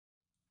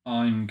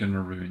I'm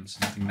gonna ruin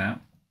something now.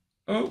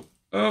 Oh,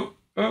 nope.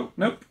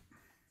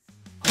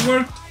 It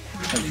worked.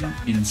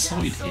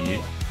 Inside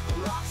here.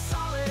 Good.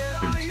 Something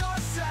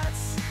like that.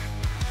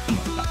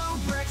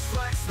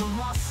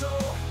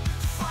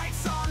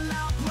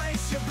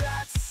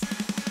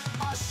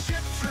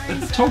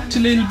 Let's talk a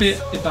little bit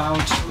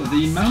about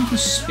the amount of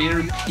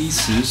spare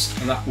pieces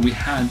that we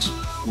had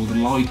for the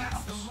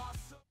Lighthouse.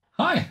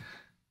 Hi,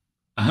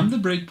 I'm the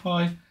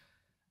Brickpie,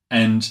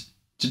 and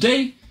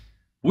today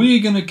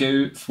we're gonna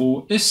go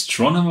for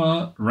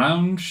Astronomer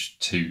Round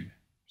 2.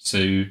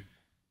 So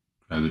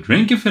grab a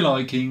drink if you're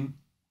liking,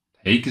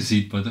 take a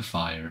seat by the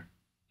fire,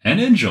 and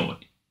enjoy.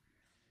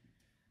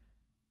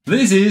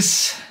 This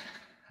is,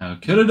 how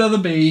could it other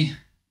be,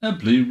 a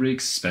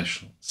Bluebrixx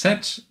special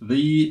set,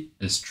 the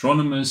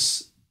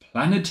Astronomers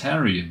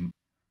Planetarium.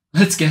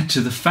 Let's get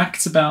to the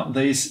facts about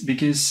this,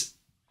 because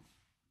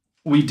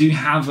we do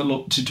have a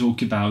lot to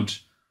talk about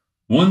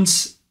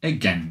once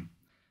again.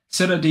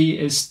 Set ID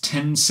is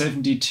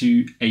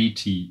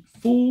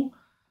 1072.84.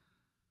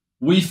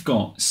 We've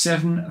got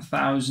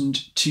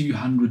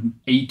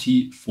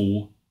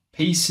 7,284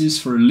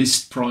 pieces for a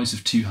list price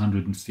of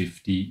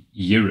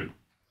 €250.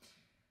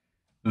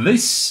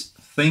 This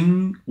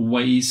thing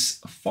weighs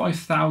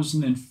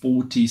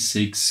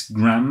 5,046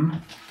 grams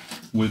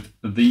with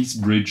these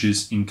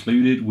bridges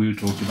included. We'll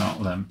talk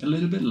about them a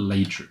little bit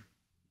later.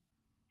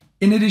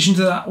 In addition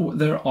to that,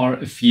 there are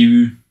a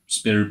few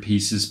spare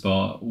pieces,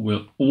 but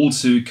we'll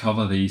also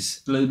cover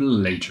these a little bit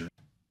later.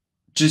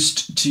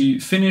 Just to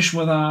finish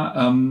with that,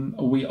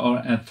 we are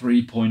at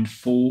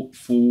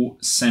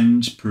 3.44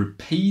 cents per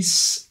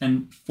piece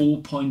and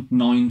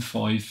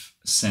 4.95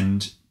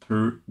 cents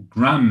per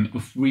gram.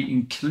 If we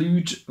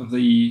include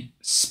the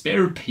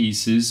spare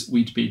pieces,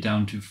 we'd be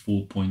down to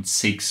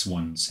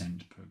 4.61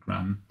 cents per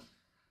gram.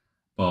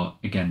 But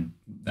again,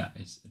 that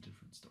is a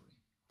different story.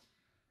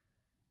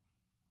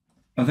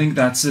 I think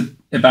that's it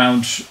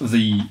about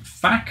the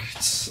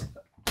facts.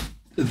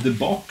 The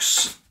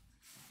box,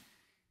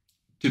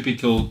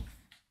 typical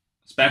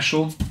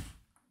special,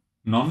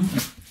 none.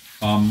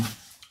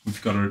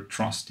 We've got our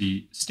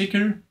trusty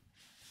sticker,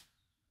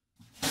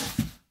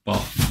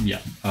 but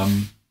yeah,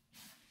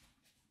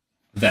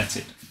 that's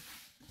it.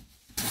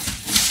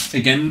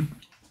 Again,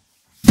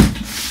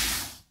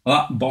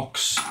 that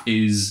box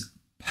is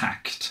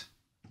packed.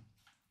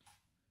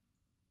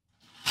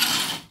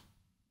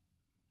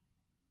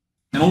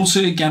 And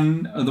also,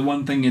 again, the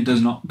one thing it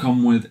does not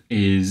come with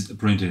is a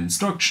printed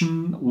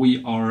instruction.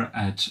 We are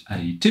at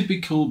a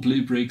typical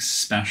Bluebrixx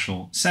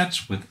special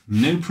set with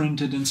no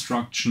printed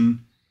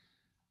instruction.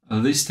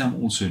 This time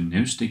also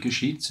no sticker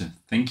sheet, so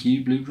thank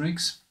you,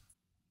 Bluebrixx.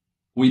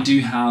 We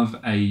do have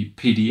a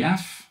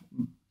PDF,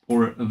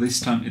 or this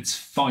time it's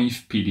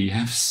 5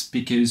 PDFs,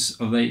 because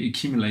they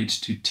accumulate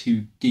to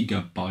 2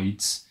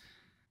 gigabytes.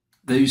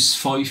 Those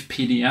 5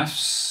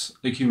 PDFs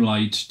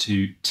accumulate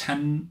to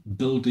 10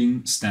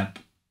 building step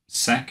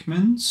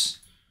segments,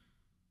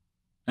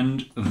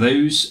 and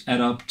those add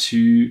up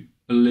to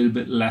a little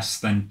bit less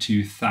than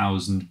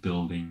 2,000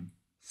 building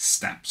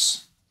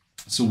steps.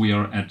 So we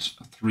are at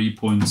 3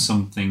 point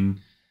something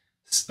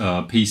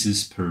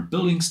pieces per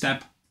building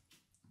step,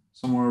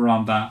 somewhere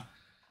around that.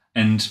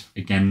 And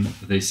again,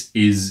 this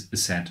is a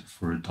set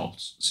for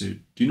adults. So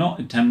do not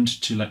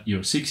attempt to let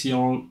your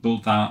 6-year-old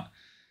build that.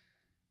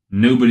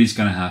 Nobody's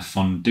going to have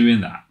fun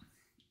doing that.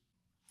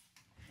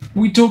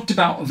 We talked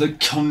about the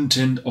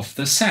content of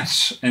the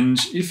set, and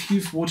if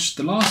you've watched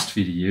the last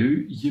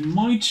video, you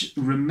might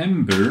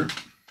remember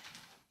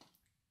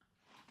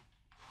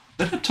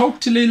that I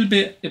talked a little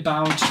bit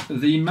about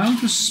the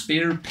amount of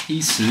spare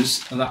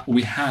pieces that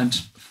we had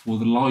for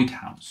the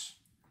Lighthouse.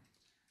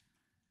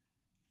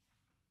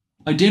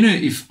 I don't know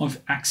if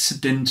I've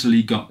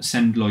accidentally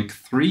sent like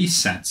 3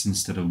 sets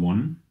instead of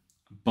 1,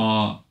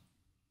 but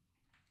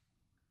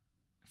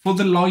for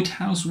the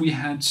Lighthouse we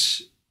had,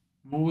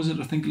 what was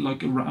it? I think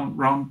like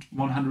around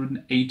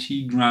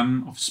 180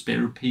 grams of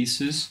spare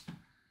pieces.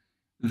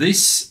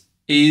 This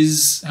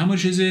is, how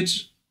much is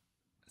it?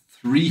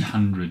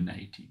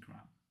 380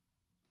 grams.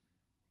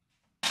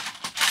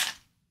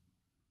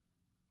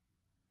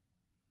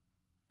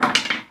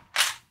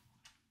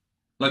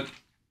 Like,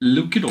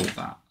 look at all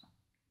that.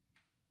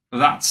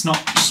 That's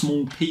not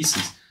small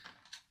pieces.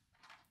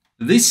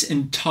 This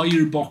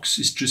entire box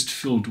is just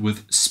filled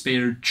with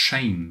spare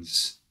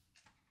chains.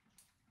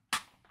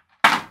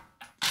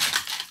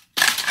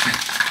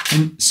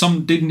 And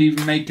some didn't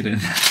even make it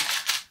in.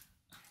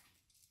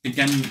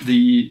 Again,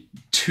 the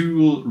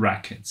tool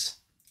rackets.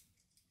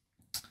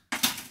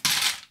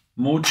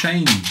 More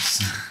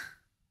chains.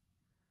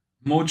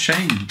 More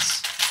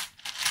chains.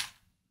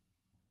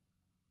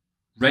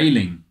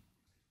 Railing.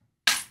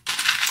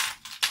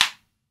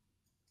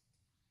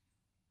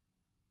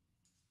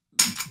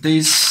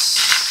 There's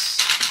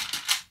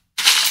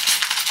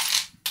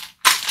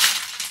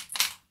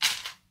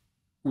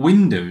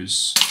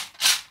windows,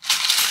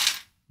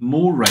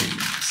 more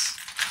railings,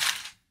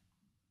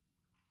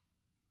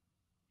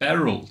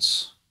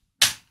 barrels.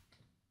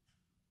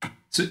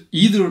 So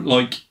either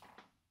like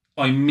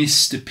I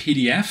missed a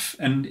PDF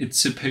and it's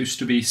supposed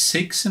to be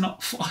 6 and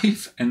not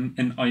 5,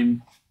 and I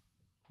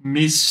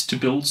missed to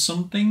build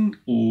something,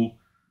 or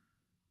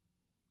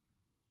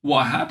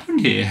what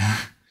happened here?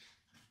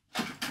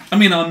 I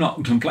mean, I'm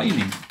not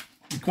complaining,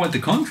 quite the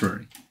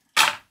contrary,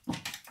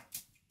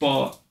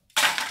 but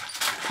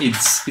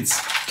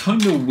it's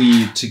kind of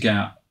weird to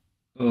get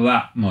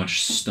that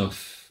much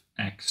stuff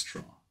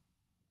extra.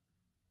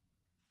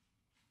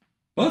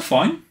 But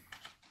fine,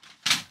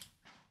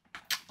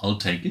 I'll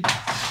take it.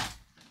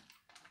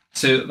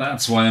 So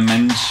that's why I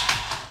meant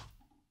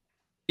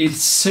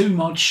it's so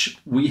much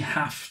we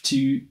have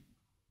to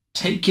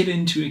take it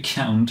into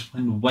account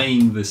when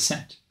weighing the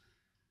set.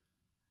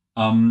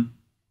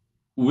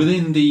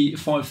 Within the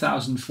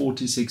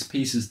 5,046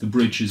 pieces, the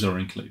bridges are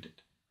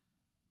included,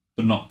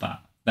 but not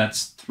that.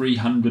 That's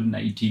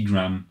 380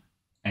 gram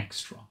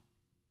extra,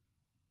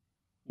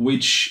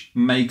 which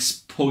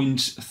makes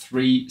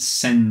 0.3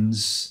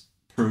 cents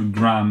per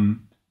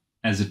gram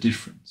as a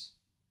difference.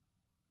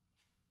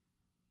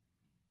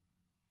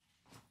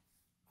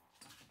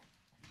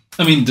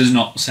 I mean, it does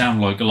not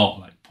sound like a lot,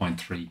 like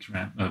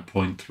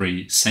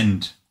 0.3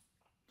 cent,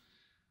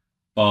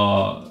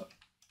 but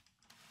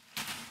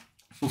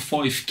for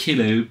 5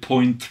 kilo,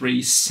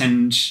 0.3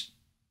 cent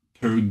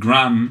per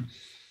gram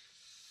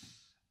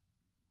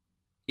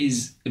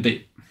is a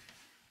bit.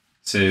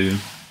 So,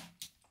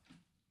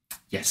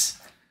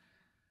 yes.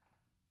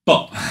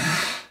 But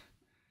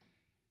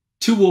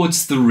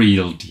towards the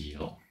real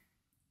deal.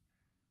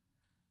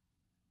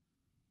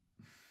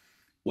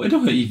 Where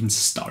do I even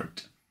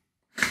start?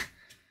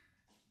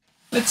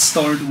 Let's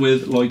start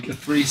with like a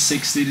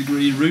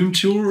 360-degree room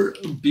tour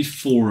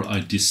before I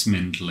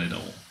dismantle it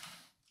all.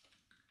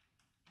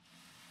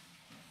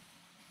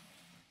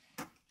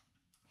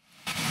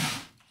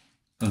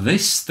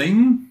 This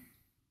thing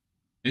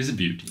is a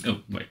beauty.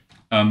 Oh, wait.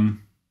 I've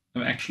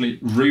actually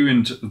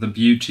ruined the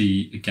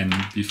beauty again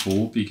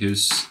before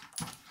because,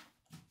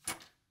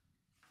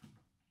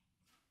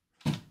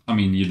 I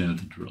mean, you know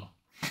the drill.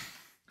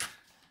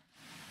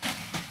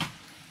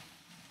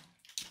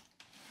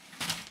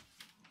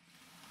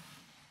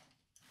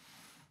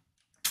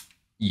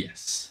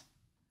 Yes.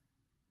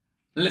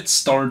 Let's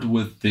start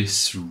with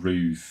this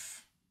roof.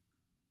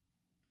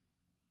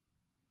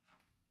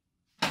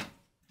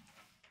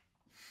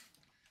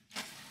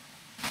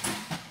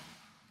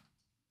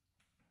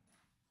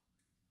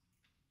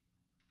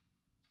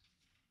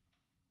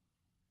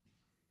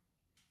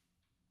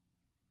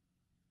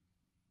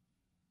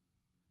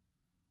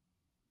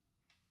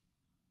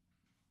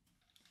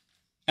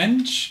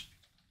 And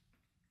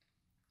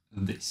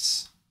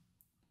this.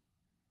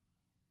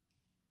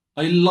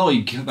 I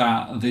like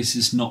that this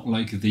is not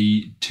like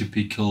the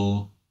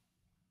typical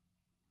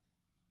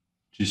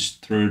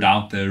just throw it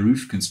out there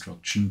roof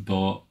construction,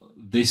 but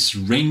this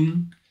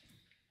ring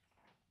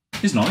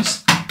is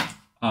nice.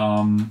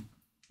 And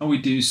we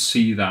do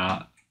see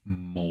that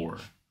more.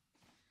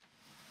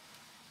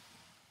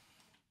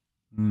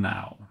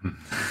 Now,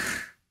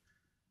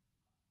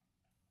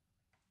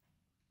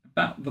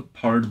 about the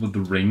part with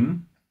the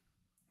ring.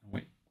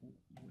 Wait,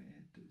 where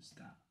does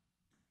that?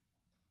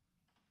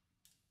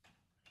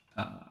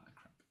 Crap.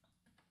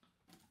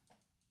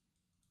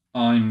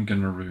 I'm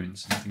gonna ruin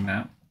something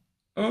now.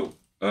 Oh,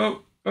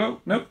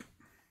 nope.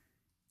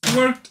 It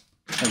worked.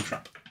 Oh,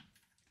 crap.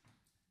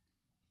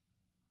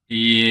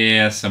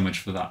 Yeah, so much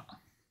for that.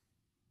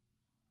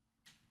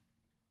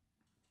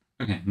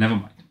 Okay, never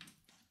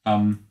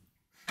mind.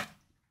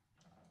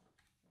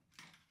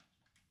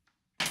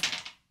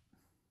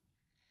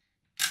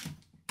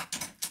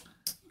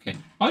 Okay,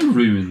 I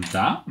ruined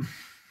that.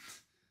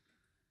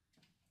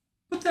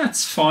 But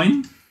that's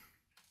fine.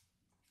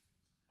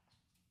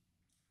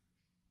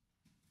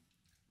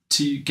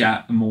 To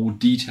get a more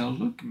detailed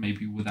look,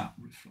 maybe without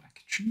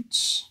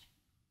reflections.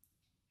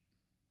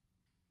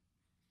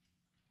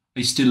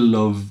 I still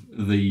love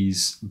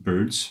these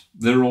birds.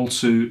 They're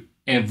also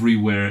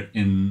everywhere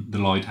in the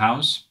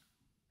lighthouse.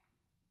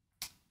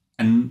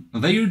 And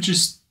they are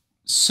just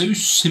so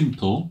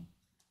simple,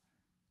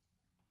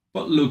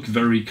 but look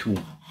very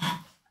cool.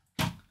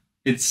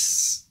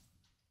 It's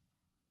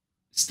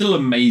still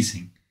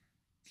amazing.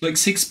 It's like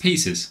 6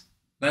 pieces.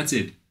 That's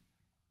it.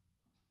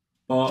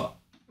 But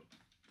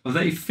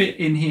they fit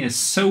in here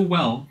so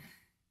well.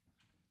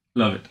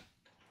 Love it.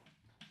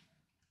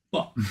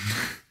 But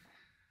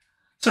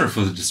sorry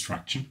for the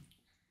distraction.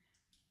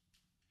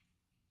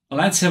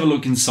 Let's have a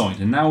look inside.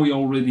 And now we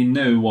already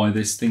know why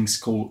this thing's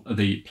called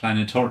the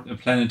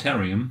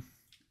planetarium.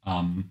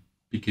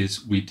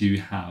 Because we do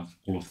have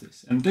all of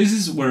this. And this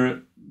is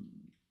where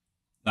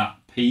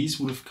that piece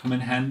would have come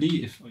in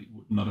handy if I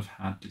would not have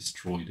had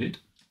destroyed it.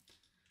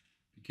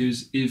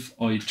 Because if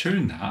I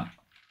turn that,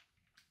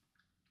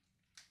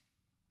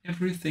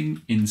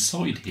 everything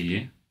inside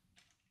here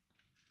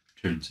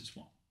turns as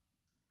well.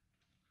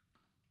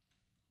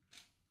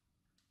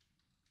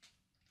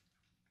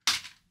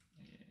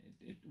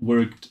 It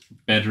worked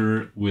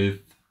better with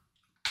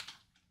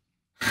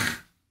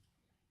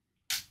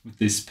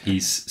this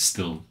piece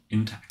still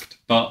intact.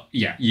 But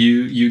yeah,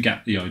 you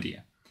get the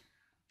idea.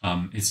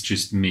 It's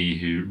just me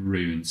who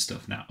ruins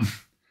stuff now.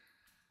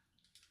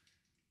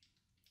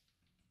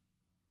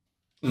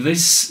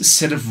 This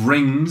set of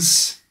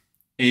rings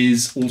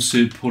is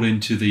also put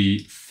into the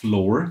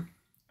floor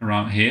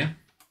around here.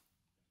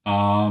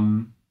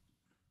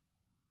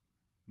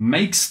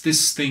 Makes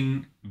this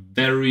thing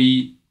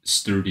very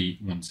sturdy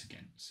once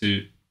again.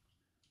 So,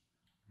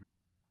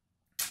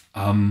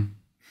 I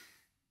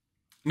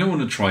don't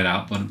want to try it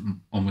out, but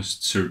I'm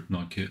almost certain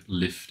I could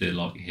lift it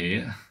like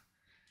here.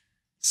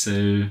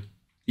 So,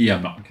 yeah,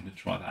 I'm not going to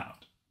try that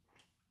out.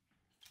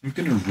 I'm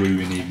going to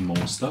ruin even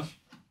more stuff.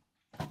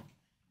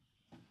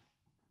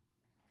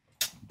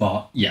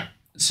 But yeah,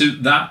 so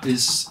that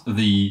is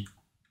the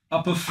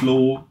upper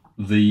floor,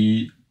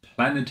 the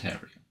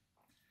planetarium.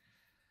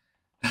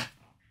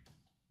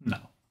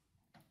 Now,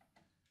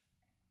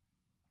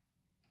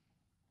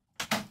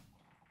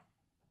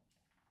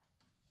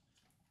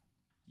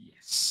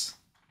 yes,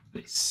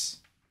 this.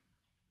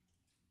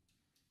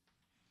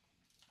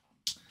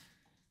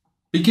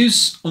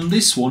 Because on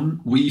this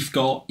one, we've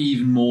got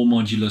even more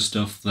modular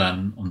stuff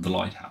than on the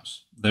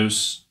Lighthouse.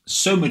 There's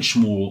so much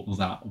more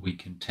that we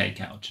can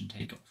take out and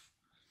take off.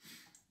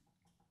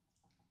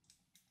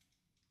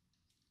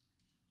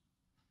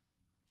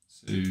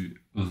 So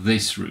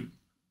this room.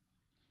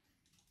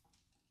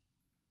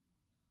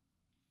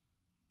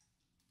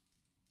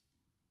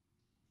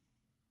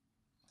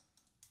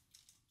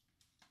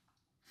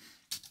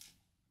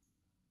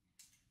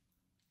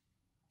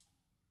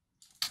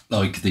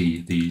 Like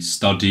the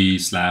study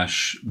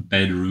 /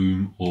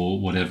 bedroom or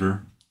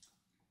whatever.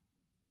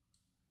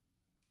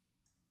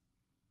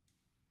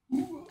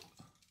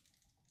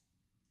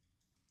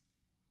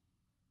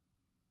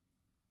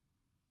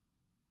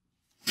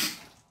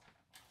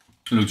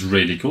 It looks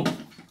really cool.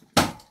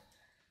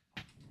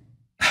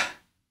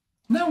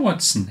 Now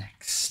what's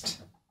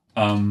next?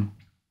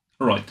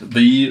 Right,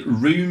 the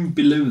room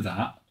below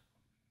that,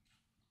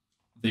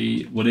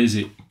 the, what is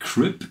it,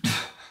 crypt?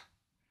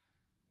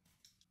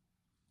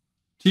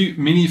 Two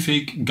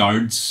minifig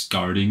guards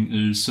guarding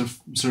a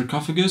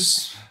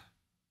sarcophagus?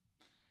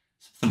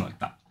 Something like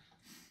that.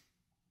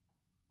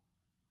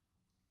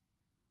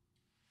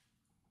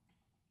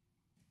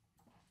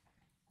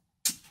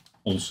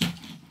 Also,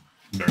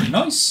 very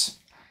nice.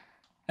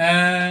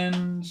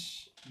 And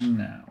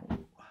now,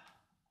 can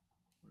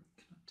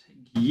I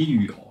take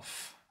you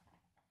off?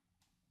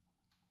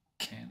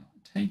 Can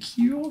I take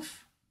you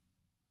off?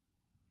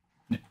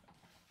 No, I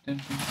don't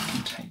think I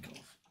can take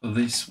off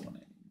this one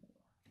anymore.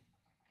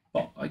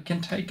 But I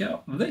can take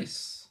out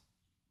this.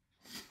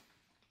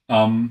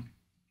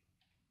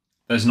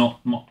 There's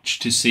not much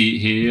to see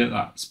here.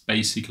 That's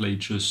basically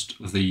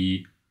just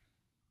the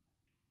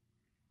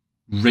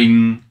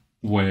ring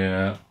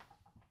where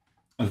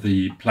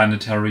the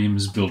planetarium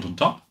is built on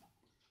top.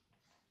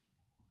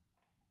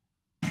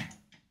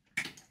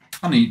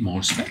 I need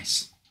more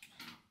space.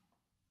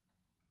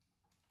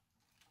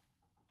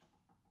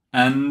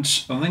 And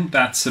I think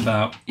that's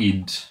about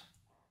it.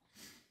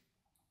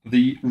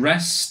 The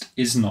rest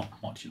is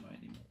not modular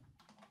anymore.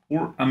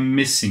 Or I'm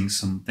missing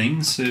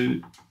something,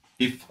 so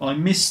if I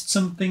missed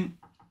something,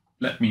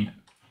 let me know.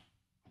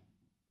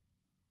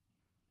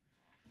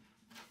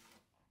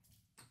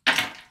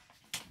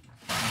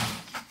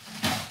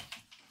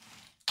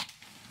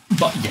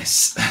 But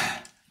yes,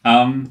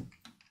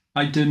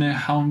 I don't know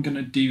how I'm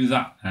gonna do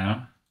that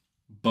now,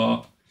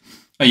 but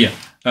oh yeah,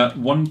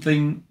 one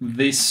thing,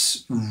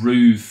 this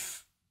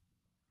roof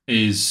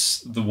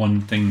is the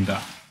one thing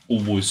that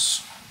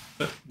always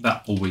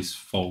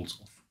falls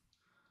off.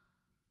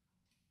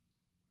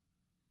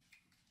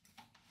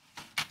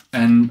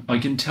 And I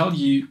can tell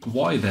you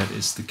why that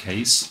is the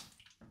case,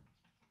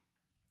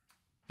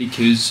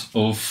 because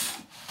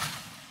of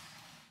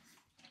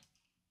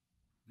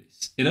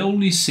this. It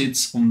only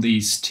sits on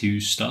these two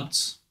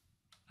studs,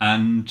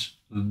 and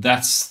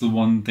that's the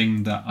one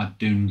thing that I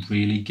don't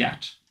really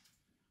get.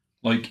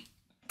 Like,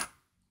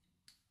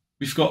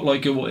 we've got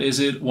like a, what is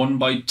it,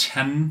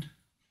 1x10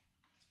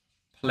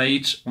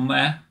 plate on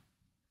there.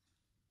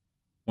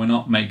 Why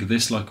not make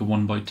this like a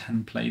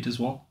 1x10 plate as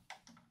well?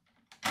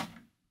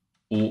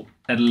 Or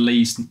at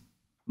least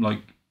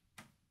like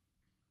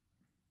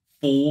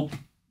four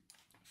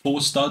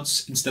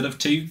studs instead of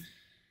 2,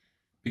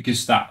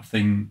 because that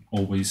thing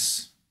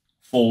always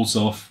falls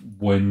off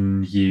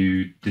when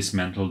you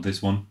dismantle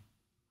this one.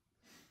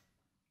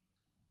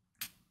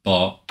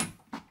 But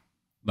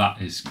that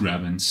is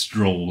grabbing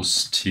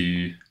straws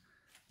to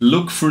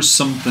look for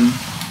something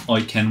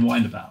I can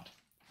whine about.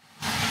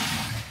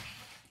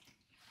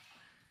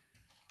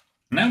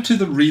 Now to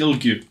the real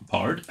good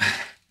part,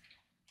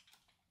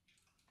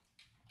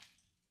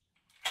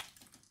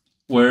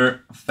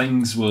 where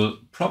things will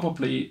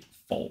probably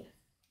fall.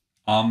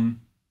 I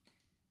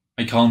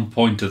can't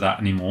point to that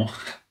anymore.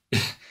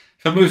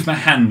 If I move my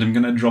hand, I'm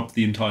gonna drop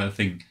the entire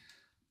thing.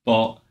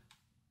 But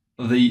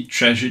the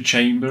treasure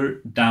chamber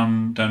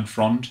down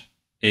front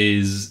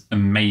is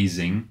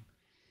amazing.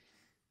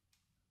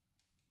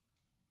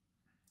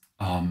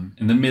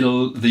 In the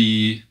middle,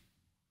 the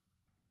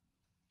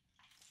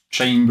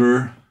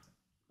chamber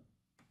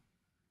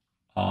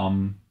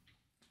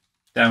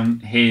down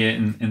here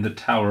in the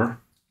tower.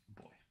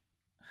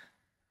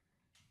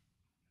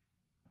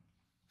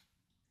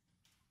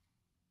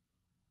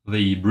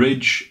 The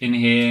bridge in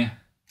here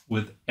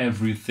with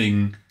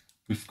everything.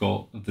 We've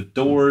got the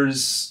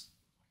doors.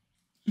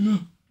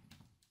 The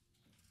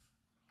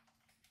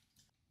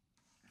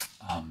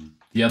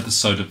other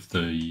side of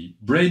the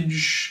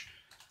bridge.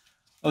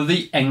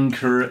 The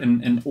anchor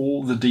and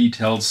all the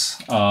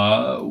details.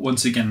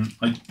 Once again,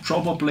 I'd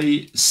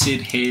probably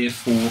sit here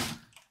for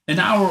an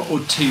hour or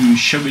two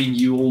showing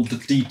you all the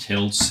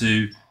details,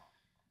 so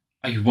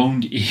I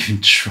won't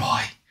even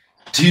try.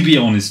 To be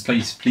honest,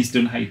 please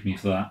don't hate me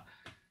for that.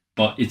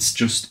 But it's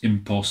just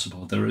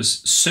impossible. There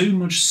is so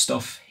much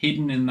stuff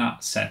hidden in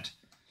that set.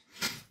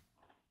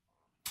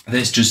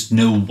 There's just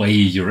no way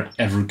you're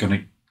ever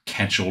gonna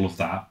catch all of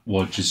that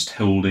while just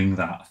holding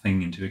that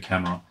thing into a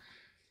camera.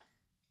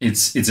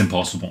 It's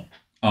impossible.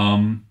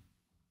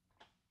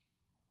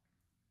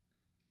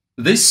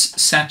 This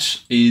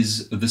set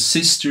is the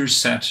sister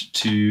set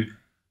to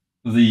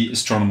the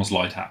Astronomers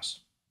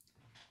Lighthouse.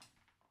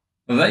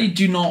 They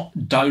do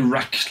not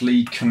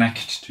directly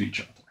connect to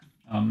each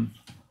other.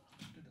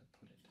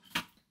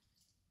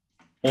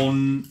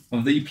 On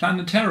the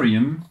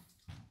planetarium,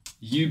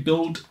 you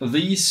build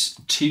these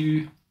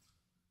two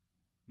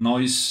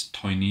nice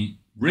tiny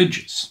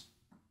bridges.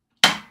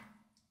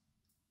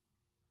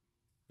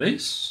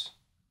 This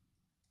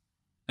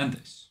and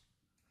this.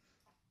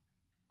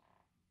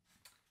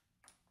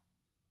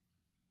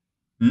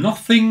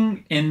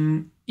 Nothing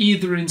in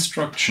either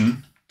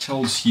instruction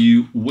tells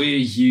you where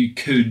you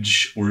could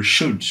or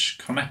should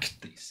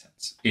connect these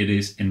sets. It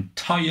is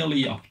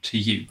entirely up to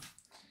you.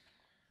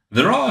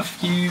 There are a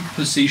few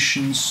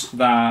positions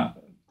that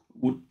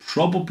would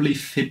probably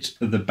fit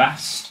the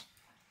best.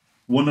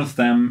 One of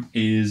them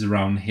is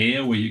around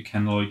here, where you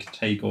can like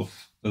take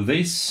off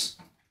this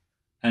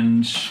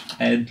and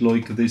add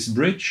like this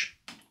bridge,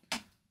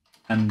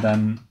 and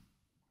then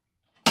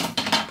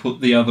put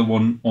the other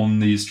one on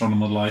the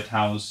Astronomer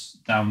Lighthouse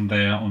down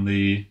there on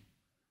the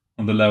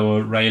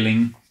lower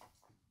railing.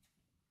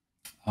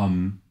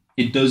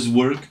 It does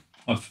work.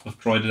 I've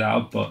tried it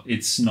out, but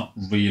it's not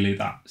really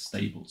that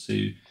stable. So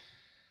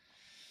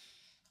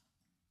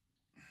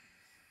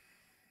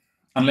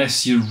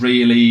unless you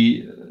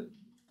really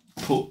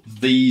put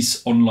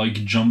these on like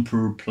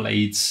jumper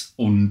plates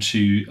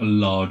onto a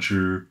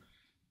larger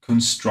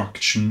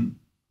construction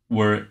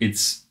where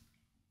it's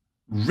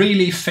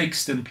really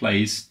fixed in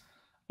place,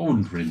 I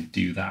wouldn't really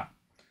do that.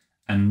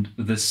 And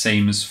the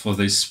same is for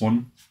this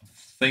one. I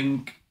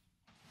think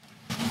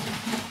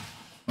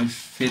I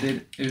fit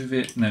it over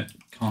it. No, it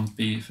can't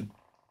be if it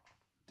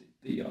did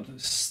the other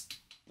stuff.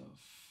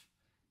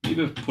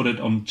 Maybe I've put it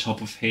on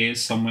top of here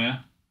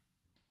somewhere.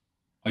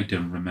 I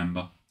don't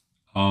remember.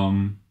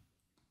 But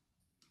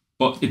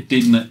it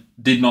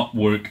did not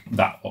work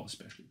that well,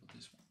 especially with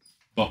this one.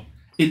 But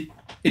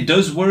it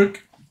does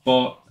work,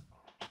 but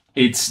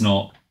it's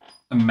not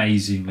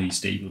amazingly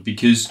stable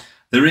because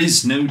there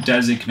is no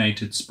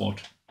designated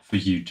spot for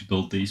you to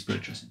build these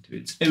bridges into.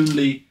 It's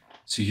only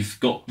so you've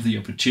got the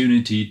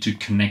opportunity to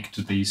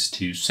connect these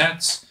two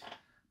sets,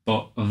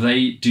 but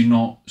they do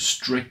not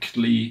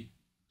strictly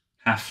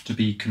have to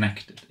be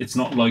connected. It's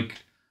not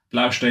like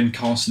Blaustein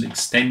Castle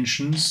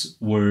extensions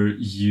where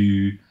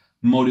you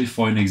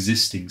modify an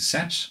existing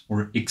set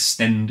or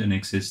extend an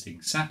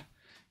existing set.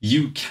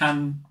 You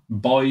can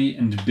buy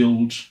and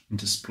build and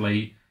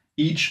display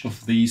each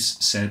of these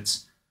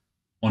sets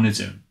on its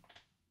own.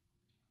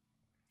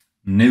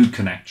 No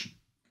connection.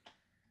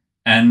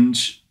 And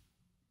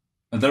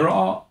there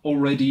are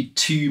already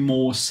 2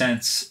 more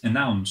sets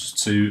announced,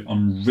 so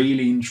I'm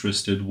really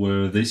interested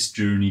where this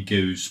journey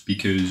goes,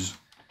 because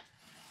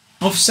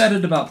I've said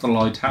it about the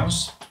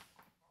Lighthouse,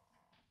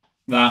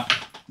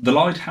 that the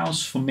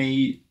Lighthouse for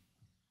me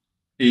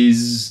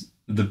is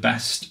the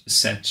best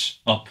set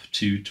up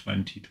to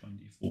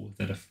 2024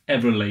 that I've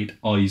ever laid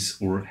eyes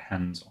or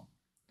hands on.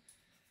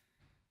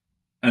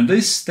 And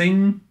this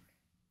thing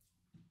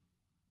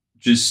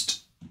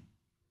just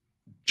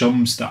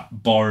jumps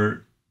that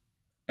bar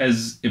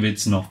as if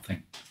it's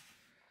nothing.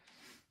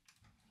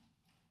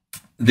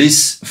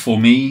 This, for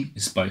me,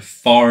 is by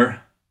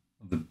far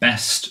the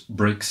best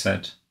brick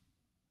set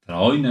that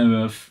I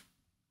know of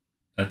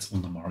that's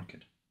on the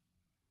market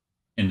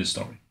in the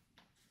story.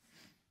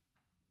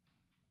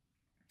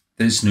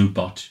 There's no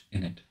but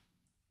in it.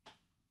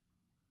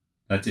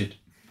 That's it.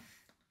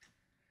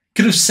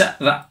 Could have said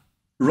that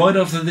right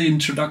after the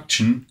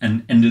introduction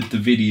and ended the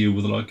video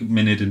with like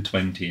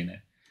 1:20 in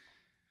it.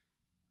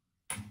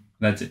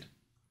 That's it.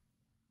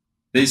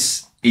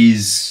 This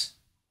is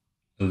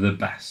the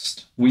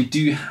best. We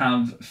do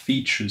have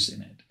features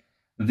in it.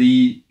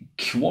 The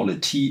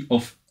quality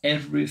of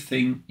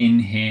everything in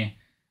here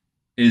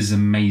is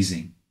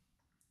amazing.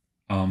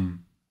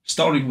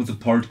 Starting with the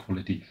part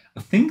quality.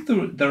 I think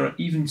there are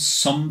even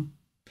some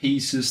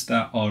pieces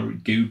that are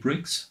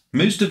Bluebrixx.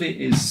 Most of it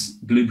is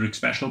Bluebrixx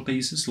special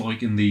pieces,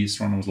 like in the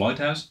Astronomers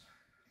Lighthouse.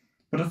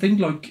 But I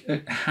think like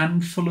a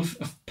handful of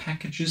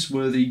packages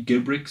were the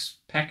Bluebrixx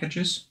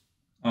packages.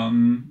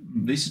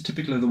 These are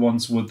typically the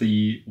ones with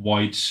the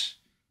white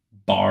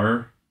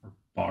bar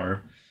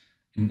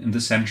in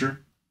the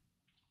center,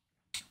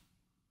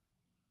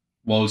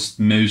 whilst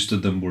most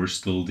of them were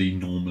still the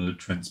normal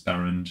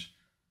transparent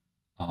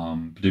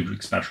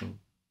Bluebrixx special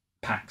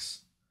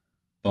packs.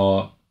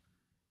 But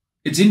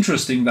it's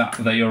interesting that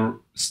they are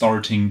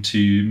starting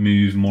to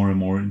move more and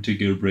more into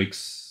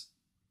GoBricks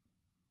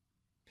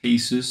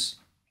pieces.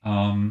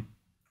 I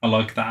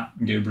like that.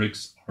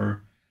 GoBricks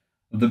are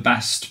the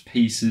best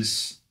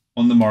pieces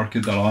on the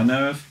market that I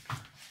know of.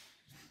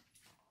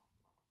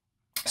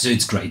 So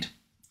it's great.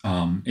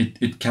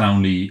 It can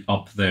only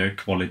up their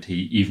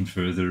quality even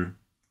further.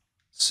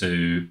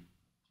 So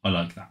I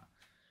like that.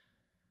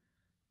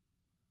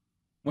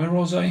 Where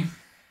was I?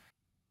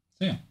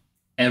 So yeah,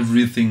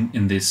 everything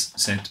in this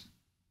set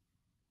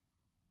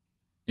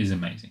is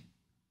amazing.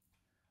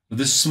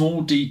 The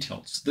small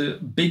details, the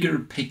bigger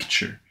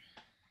picture,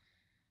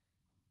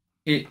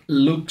 it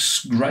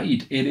looks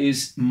great. It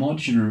is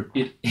modular.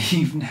 It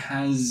even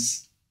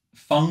has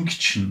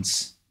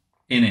functions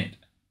in it,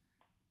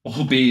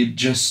 albeit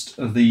just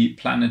the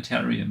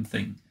planetarium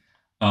thing.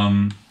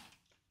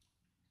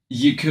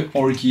 You could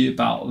argue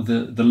about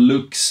the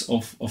looks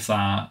of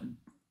that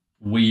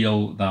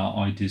wheel that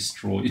I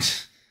destroyed.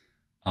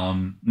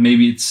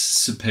 Maybe it's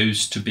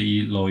supposed to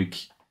be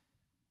like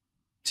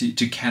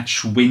to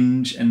catch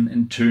wind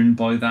and turn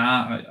by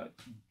that.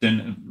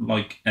 Then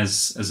like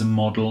as a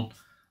model.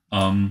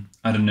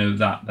 I don't know,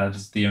 that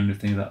is the only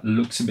thing that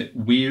looks a bit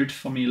weird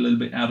for me, a little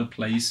bit out of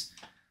place.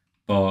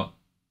 But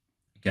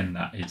again,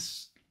 that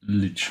is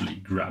literally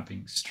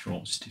grabbing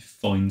straws to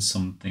find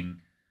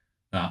something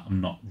that I'm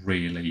not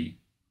really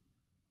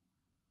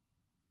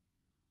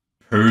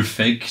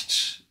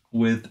perfect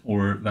with,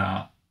 or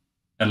that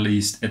at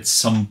least at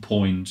some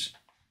point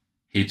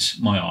hit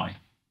my eye.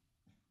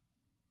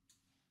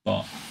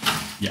 But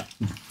yeah,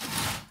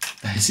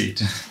 that's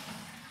it.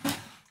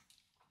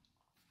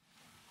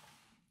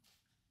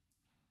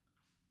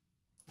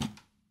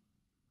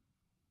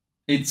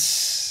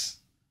 It's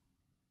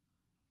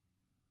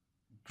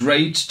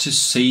great to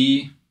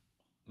see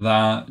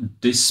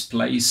that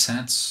display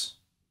sets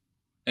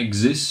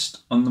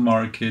exist on the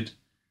market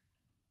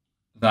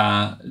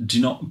that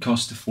do not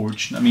cost a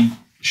fortune. I mean,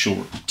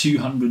 sure,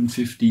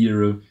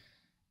 €250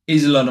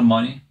 is a lot of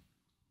money,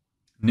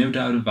 no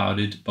doubt about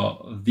it,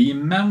 but the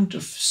amount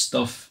of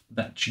stuff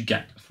that you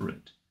get for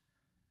it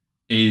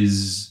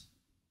is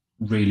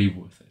really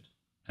worth it.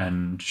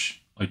 And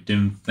I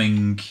don't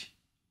think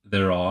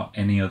there are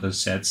any other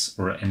sets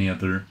or any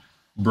other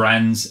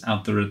brands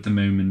out there at the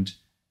moment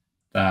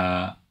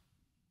that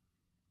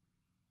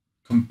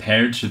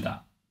compared to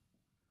that,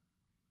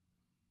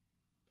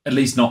 at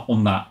least not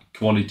on that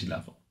quality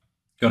level.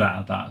 Gotta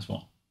add that as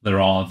well. There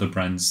are other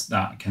brands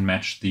that can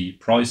match the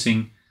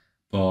pricing,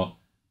 but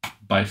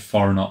by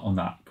far not on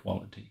that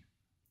quality.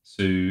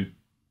 So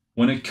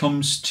when it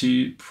comes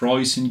to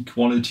price and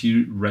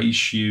quality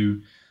ratio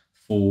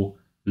for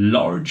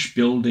large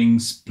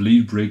buildings,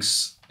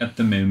 Bluebrixx at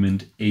the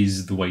moment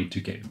is the way to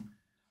go.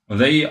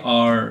 They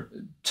are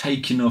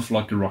taking off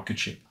like a rocket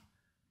ship.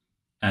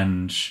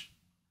 And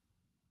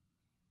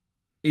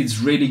it's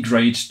really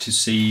great to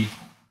see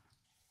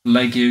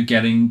Lego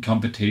getting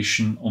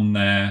competition on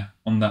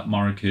that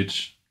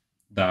market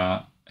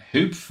that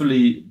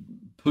hopefully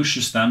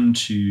pushes them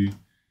to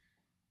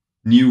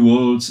new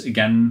worlds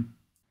again.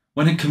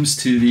 When it comes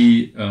to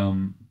the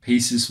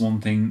pieces,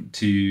 one thing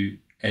to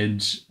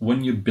add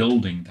when you're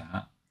building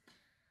that,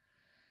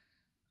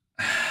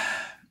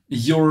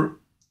 your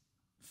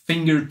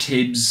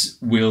fingertips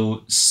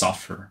will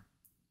suffer.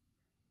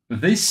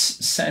 This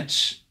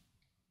set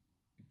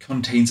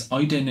contains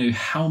I don't know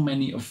how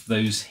many of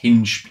those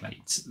hinge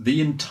plates.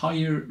 The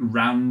entire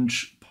round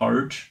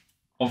part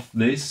of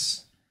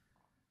this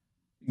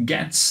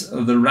gets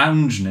the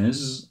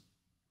roundness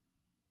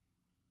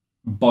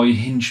by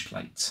hinge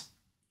plates.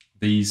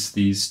 These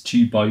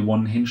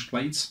 2x1 hinge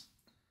plates.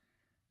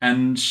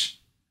 And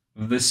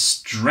the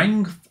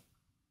strength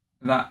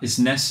that is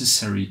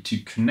necessary to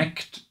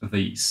connect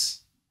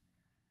these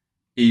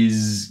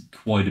is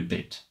quite a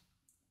bit.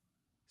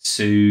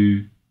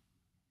 So,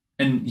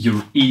 and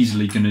you're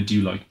easily going to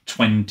do like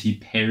 20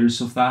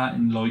 pairs of that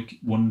in like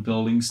one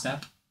building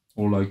step,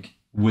 or like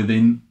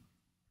within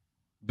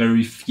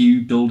very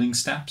few building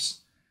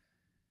steps.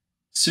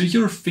 So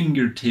your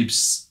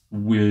fingertips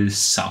will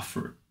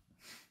suffer.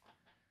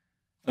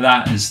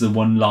 That is the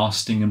one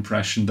lasting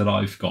impression that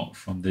I've got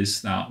from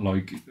this, that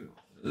like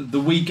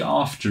the week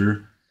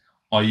after,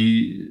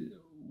 I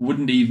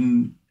wouldn't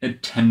even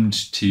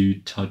attempt to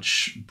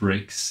touch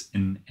bricks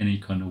in any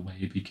kind of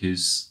way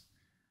because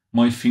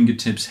my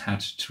fingertips had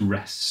to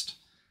rest.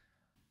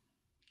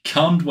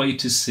 Can't wait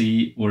to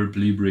see where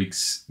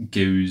Bluebrixx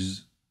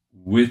goes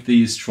with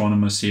the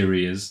Astronomer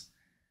series.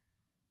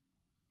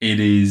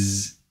 It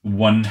is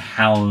one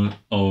hell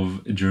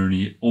of a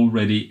journey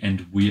already,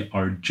 and we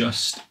are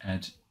just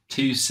at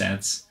 2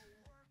 sets,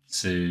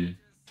 so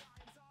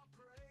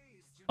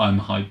I'm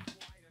hyped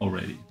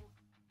already.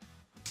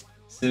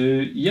 So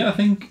yeah, I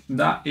think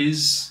that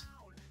is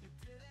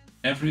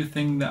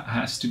everything that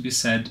has to be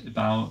said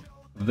about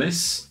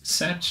this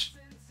set.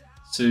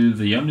 So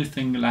the only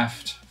thing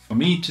left for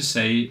me to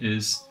say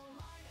is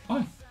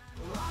bye.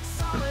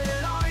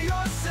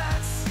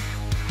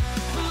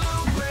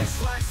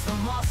 Bluebrixx likes the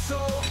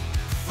muscle.